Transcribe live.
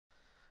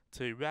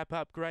To wrap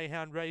up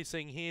greyhound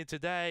racing here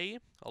today,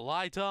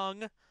 light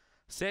on,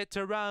 set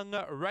to run,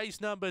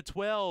 race number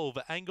 12,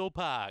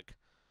 Angle-Park.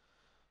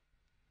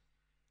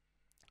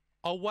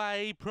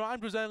 Away,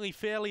 Primed was only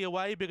fairly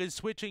away because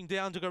switching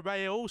down to the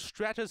rail.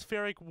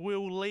 Stratospheric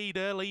will lead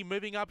early,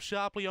 moving up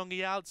sharply on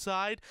the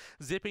outside.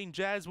 Zipping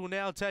Jazz will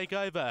now take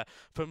over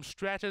from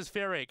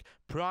Stratospheric.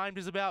 Primed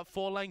is about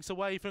 4 lengths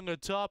away from the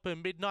top,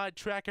 and Midnight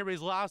Tracker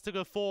is last of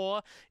the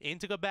 4.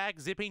 Into the back,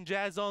 Zipping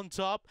Jazz on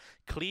top.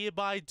 Clear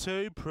by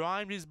 2.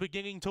 Primed is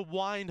beginning to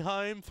wind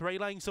home. 3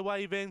 lengths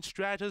away then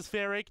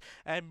Stratospheric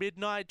and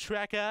Midnight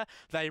Tracker.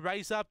 They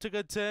race up to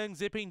the turn.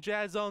 Zipping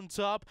Jazz on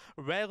top.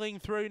 Railing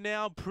through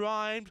now.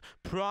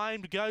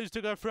 Primed goes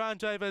to the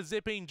front over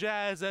Zipping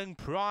Jazz, and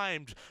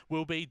Primed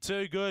will be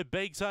too good.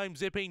 Beaks home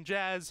Zipping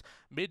Jazz,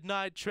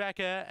 Midnight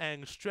Tracker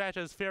and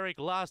Stratospheric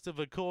last of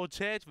the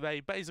quartet.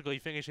 They basically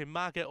finish in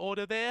market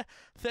order there.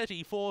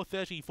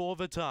 34-34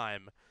 the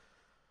time.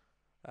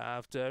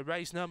 After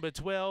race number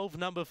 12,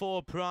 number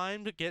 4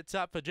 Primed gets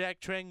up for Jack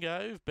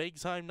Trengove.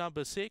 Beaks home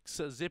number 6,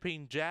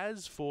 Zipping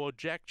Jazz for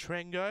Jack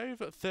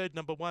Trengove. Third,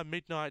 number 1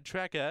 Midnight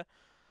Tracker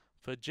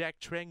for Jack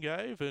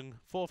Trengove, and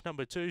fourth,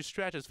 number 2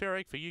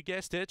 Stratospheric for, you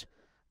guessed it,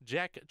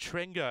 Jack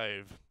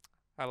Trengove.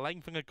 A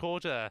length and a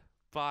quarter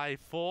by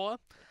 4.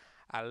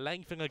 A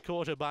length and a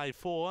quarter by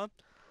 4.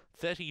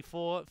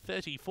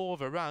 34-34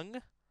 the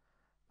rung.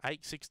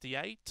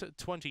 8:68,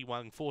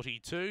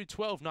 21:42,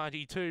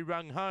 12:92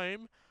 rung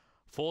home.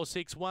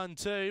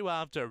 4:612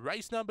 after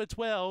race number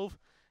 12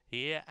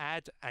 here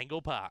at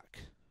Angle-Park.